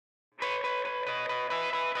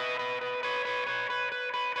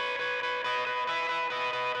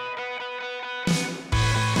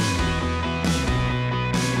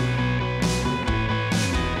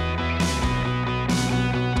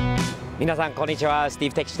皆さんこんにちは。スティ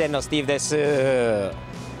ーブ的視点のスティーブです。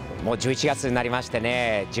もう11月になりまして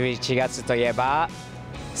ね、11月といえば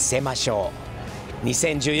セマショー、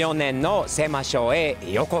2014年のセマショー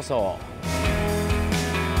へようこそ。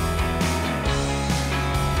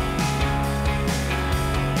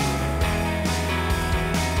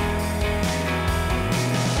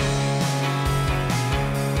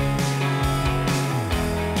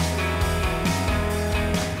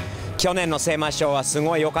去年のセーマショーはす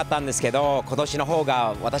ごい良かったんですけど、今年の方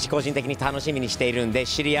が私個人的に楽しみにしているんで、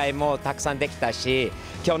知り合いもたくさんできたし、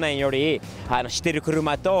去年より知ってる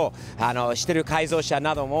車と知ってる改造車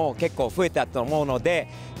なども結構増えたと思うので、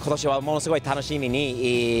今年はものすごい楽しみ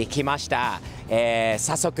に来ました。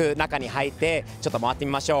早速中に入ってちょっと回って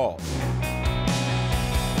みましょう。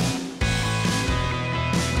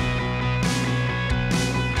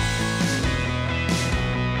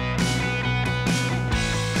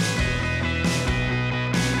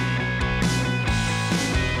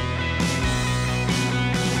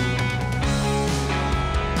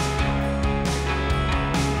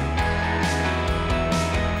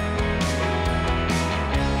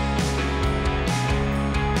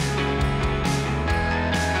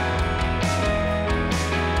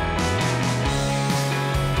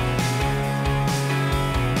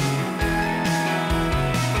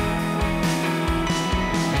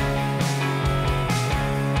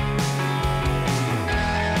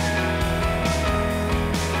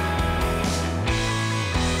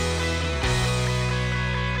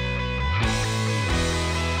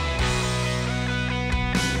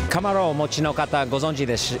カマロをお持ちの方ご存知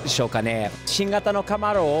でしょうかね。新型のカ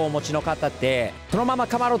マロをお持ちの方ってそのまま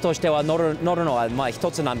カマロとしては乗るのは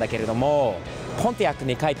一つなんだけれども、ポンティアック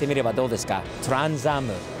に変えてみればどうですか。トランザ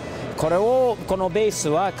ム、このベース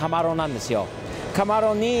はカマロなんですよ。カマ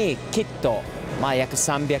ロにキット、約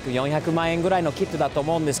300、400万円ぐらいのキットだと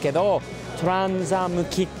思うんですけど、トランザム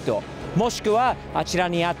キットもしくはあちら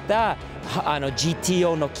にあった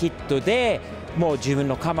GTO のキットでもう自分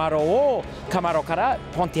のカマロから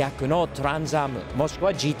ポンティアックのトランザムもしく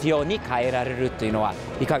は GTO に変えられるというのは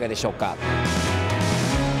いかがでしょうか。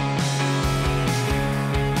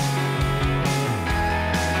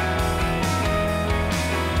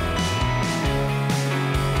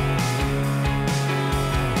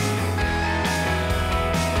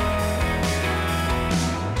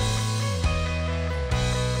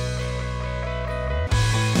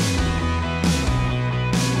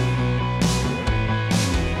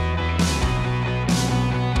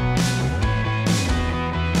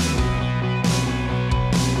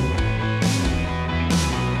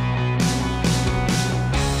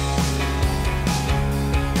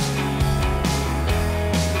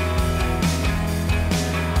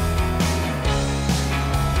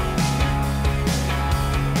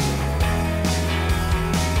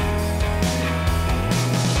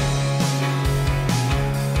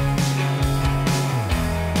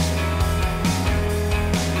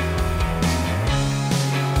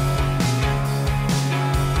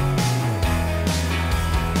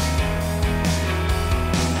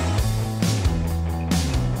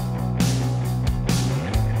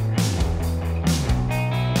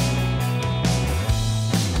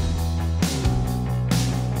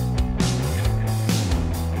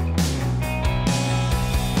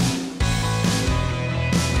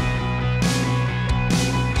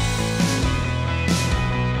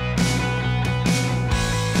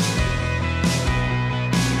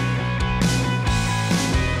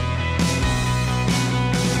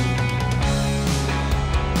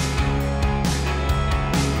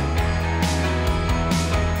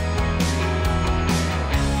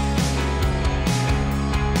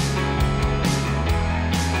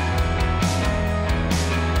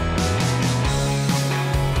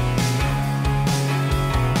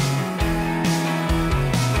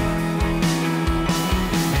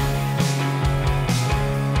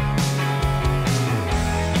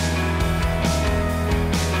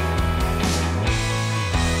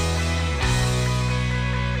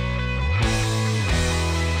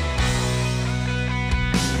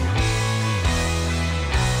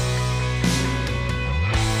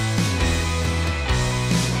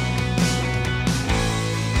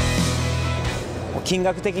金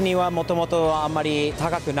額的にはもともとあんまり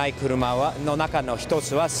高くない車の中の一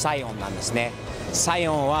つはサイオンなんですね。サイ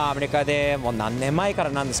オンはアメリカでもう何年前から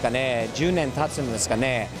なんですかね、10年経つんですか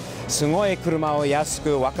ね、すごい車を安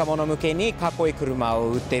く若者向けにかっこいい車を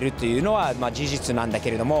売っているというのは事実なんだ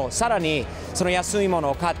けれども、さらにその安いも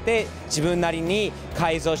のを買って自分なりに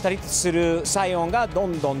改造したりするサイオンがど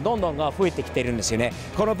んどんが増えてきているんですよね。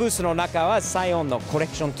このブースの中はサイオンのコレ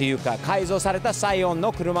クションというか、改造されたサイオン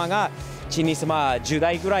の車が1、2、10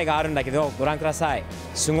台ぐらいがあるんだけど、ご覧ください。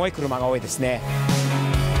すごい車が多いですね。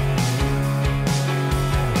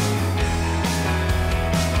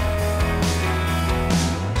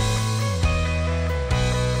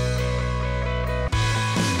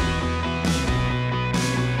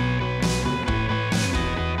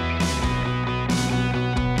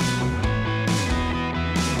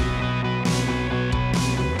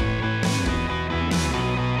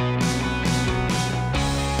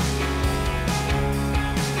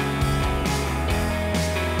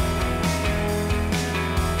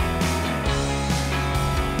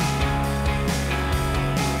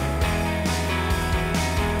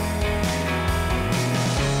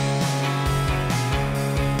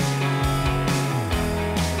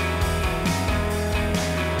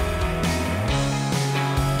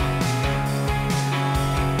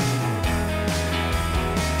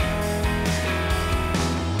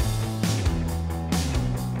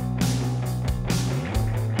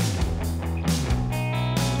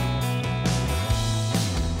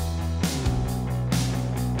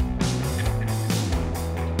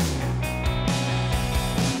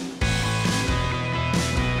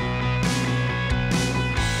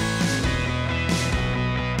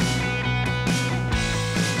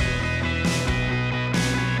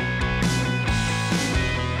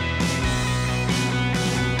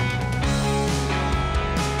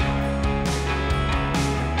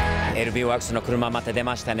LB ワークスの車また出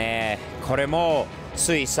ましたね。これも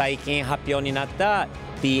つい最近発表になった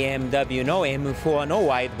BMW の M4 の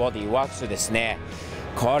ワイドボディワークスですね。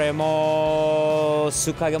これも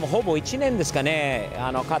数ヶ月もほぼ1年ですかね、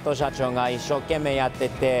加藤社長が一生懸命やって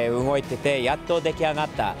て動いててやっと出来上がっ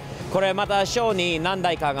た。これまたショーに何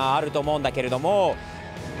台かがあると思うんだけれども、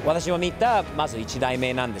私を見たまず1台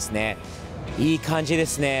目なんですね。いい感じで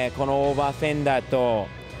すね。このオーバーフェンダーと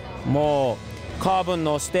もうカーボン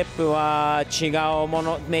のステップは違うも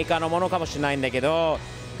の、メーカーのものかもしれないんだけど、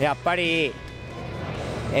やっぱり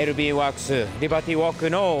LB ワークス、リバティウォーク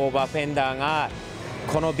のオーバーフェンダーが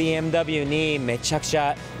この BMW にめちゃくち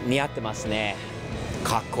ゃ似合ってますね。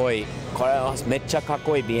かっこいい。これはめっちゃかっ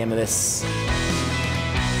こいい BM です。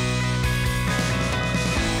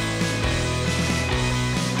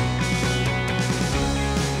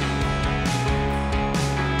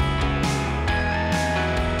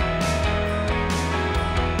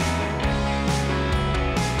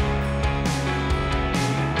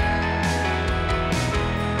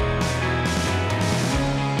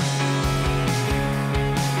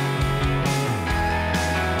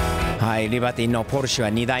はい、リバティのポルシェは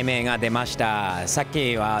2台目が出ました。さっ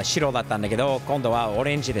きは白だったんだけど、今度はオ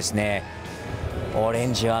レンジですね。オレ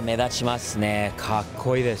ンジは目立ちますね。かっ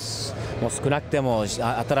こいいです。もう少なくても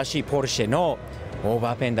新しいポルシェのオー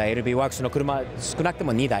バーフェンダー LB ワークスの車、少なくて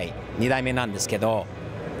も2台目なんですけど、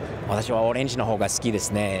私はオレンジの方が好きで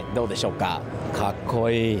すね。どうでしょうか。かっ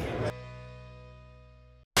こいい。